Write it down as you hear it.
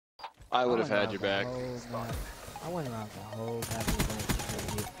I would have went had around your the back. whole map. I went around the whole map. And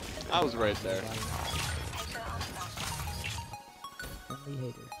then I was right there. Friendly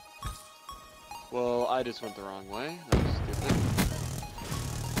hater. Well, I just went the wrong way. That was stupid.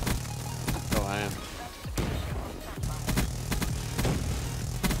 Oh, I am.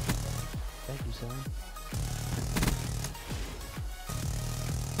 Thank you, son.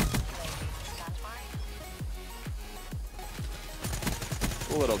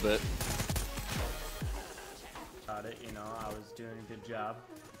 A little bit. Got it, you know, I was doing a good job.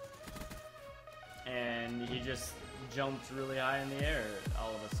 And he just jumped really high in the air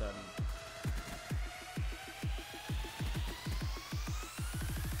all of a sudden.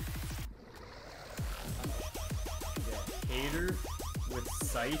 Yeah, hater with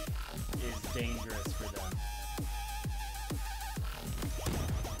Scythe is dangerous for them.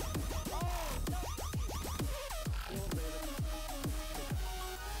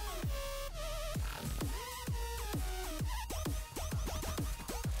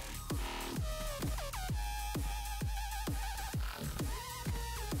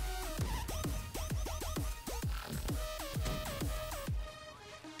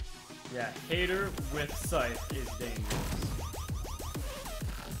 Yeah, hater with Scythe is dangerous.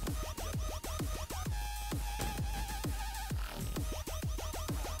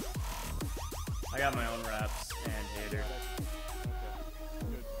 I got my own raps and hater.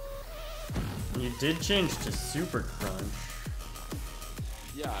 You did change to Super Crunch.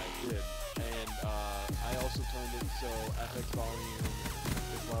 Yeah, I did. And I also turned it so FX volume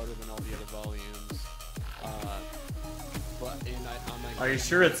is louder than all the other volumes. On my Are you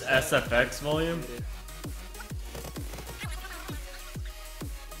sure it's SFX volume?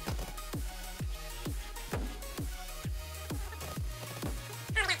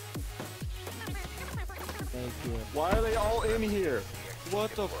 Thank you. Why are they all in here?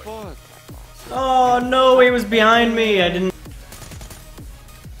 What the fuck? Oh no, he was behind me. I didn't.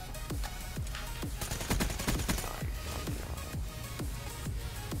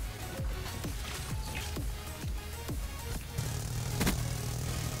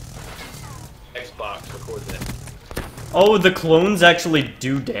 Xbox, record that. Oh, the clones actually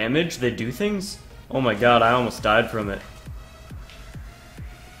do damage? They do things? Oh my god, I almost died from it.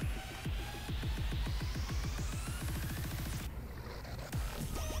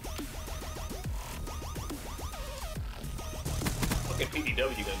 Fucking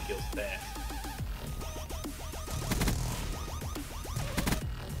PDW gun kills fast.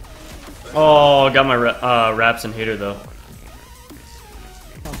 Oh, got my raps and hater though.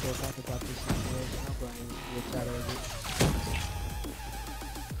 Talk about this situation. I'm going to get out of it.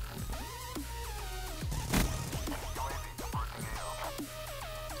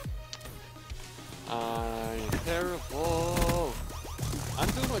 I'm terrible. I'm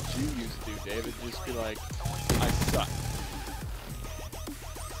doing what you used to do, David. Just be like, I suck.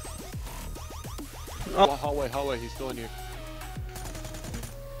 Oh, hallway, he's still in here.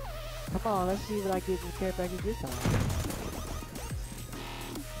 Come on, let's see if I get the care package this time.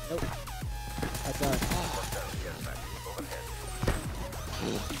 Nope. I died.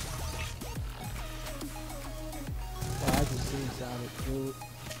 Wow, I just suicided, dude.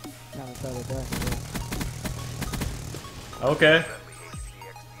 Kinda fell it back. Okay.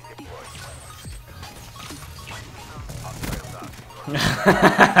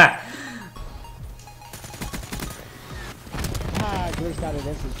 Glitched out of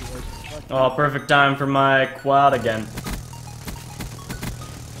this situation. Oh, perfect time for my quad again.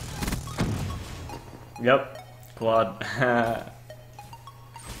 Yep, quad. I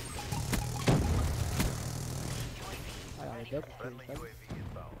got a double kill.